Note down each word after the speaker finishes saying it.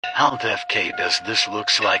How the FK does this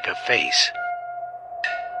looks like a face?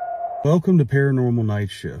 Welcome to Paranormal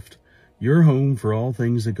Nightshift, your home for all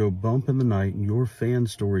things that go bump in the night and your fan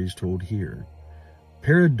stories told here.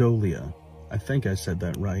 Pareidolia, I think I said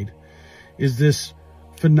that right, is this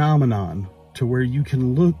phenomenon to where you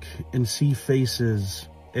can look and see faces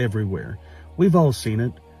everywhere. We've all seen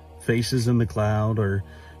it, faces in the cloud, or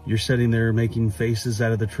you're sitting there making faces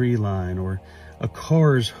out of the tree line, or a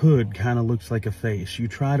car's hood kind of looks like a face. You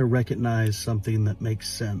try to recognize something that makes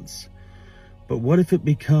sense. But what if it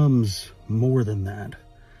becomes more than that?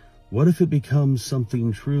 What if it becomes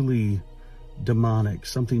something truly demonic,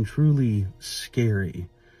 something truly scary,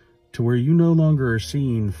 to where you no longer are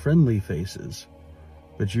seeing friendly faces,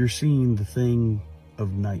 but you're seeing the thing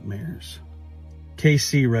of nightmares?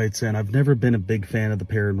 KC writes in, I've never been a big fan of the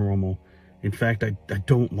paranormal. In fact, I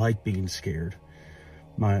don't like being scared.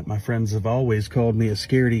 My friends have always called me a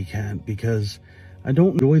scaredy cat because I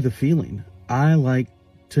don't enjoy the feeling. I like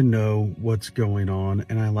to know what's going on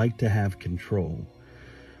and I like to have control.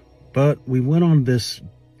 But we went on this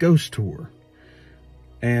ghost tour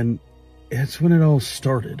and it's when it all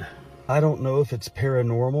started. I don't know if it's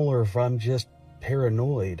paranormal or if I'm just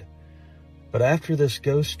paranoid. But after this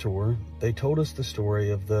ghost tour, they told us the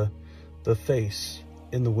story of the face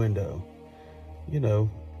in the window. You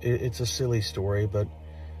know, it's a silly story, but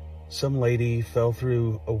some lady fell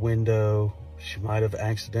through a window. She might have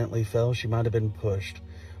accidentally fell. She might have been pushed.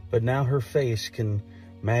 But now her face can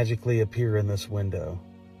magically appear in this window.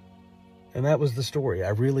 And that was the story. I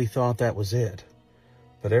really thought that was it.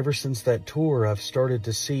 But ever since that tour, I've started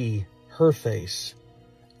to see her face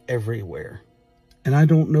everywhere. And I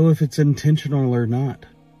don't know if it's intentional or not,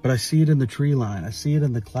 but I see it in the tree line. I see it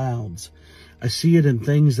in the clouds. I see it in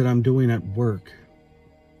things that I'm doing at work.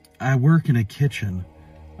 I work in a kitchen.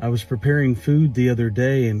 I was preparing food the other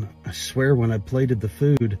day, and I swear when I plated the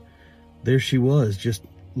food, there she was, just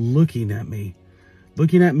looking at me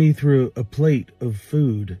through a plate of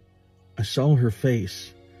food. I saw her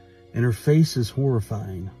face, and her face is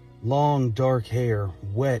horrifying. Long, dark hair,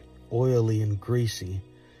 wet, oily, and greasy.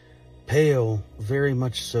 Pale, very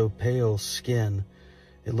much so pale skin.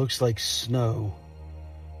 It looks like snow.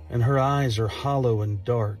 And her eyes are hollow and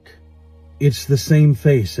dark. It's the same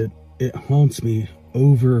face. It haunts me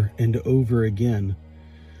over and over again.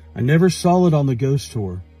 I never saw it on the ghost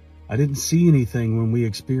tour. I didn't see anything when we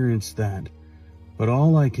experienced that. But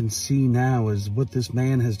all I can see now is what this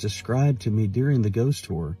man has described to me during the ghost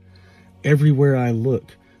tour. Everywhere I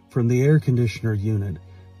look, from the air conditioner unit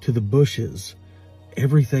to the bushes,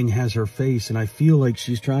 everything has her face, and I feel like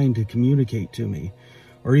she's trying to communicate to me.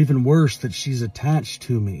 Or even worse, that she's attached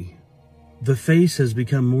to me. The face has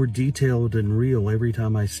become more detailed and real every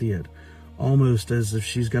time I see it. Almost as if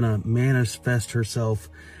she's gonna manifest herself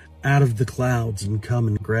out of the clouds and come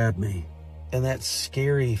and grab me. And that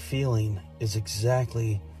scary feeling is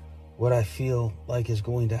exactly what I feel like is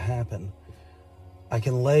going to happen. I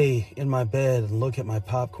can lay in my bed and look at my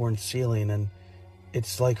popcorn ceiling, and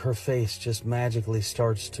it's like her face just magically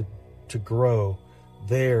starts to grow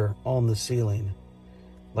there on the ceiling.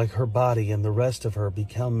 Like her body and the rest of her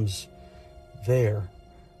becomes there.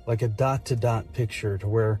 Like a dot-to-dot picture, to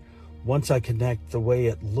where once I connect the way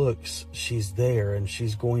it looks, she's there and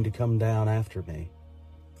she's going to come down after me.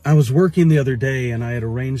 I was working the other day and I had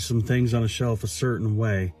arranged some things on a shelf a certain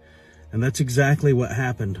way. And that's exactly what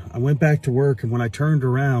happened. I went back to work, and when I turned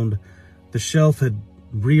around, the shelf had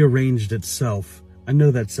rearranged itself. I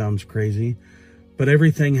know that sounds crazy, but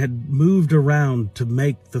everything had moved around to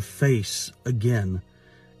make the face again.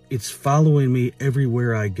 It's following me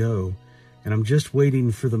everywhere I go, and I'm just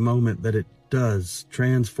waiting for the moment that it does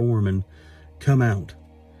transform and come out.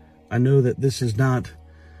 I know that this is not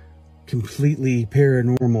completely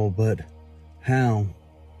paranormal, but how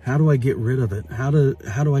do I get rid of it? How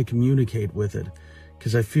do I communicate with it?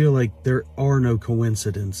 Because I feel like there are no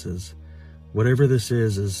coincidences. Whatever this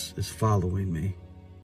is following me.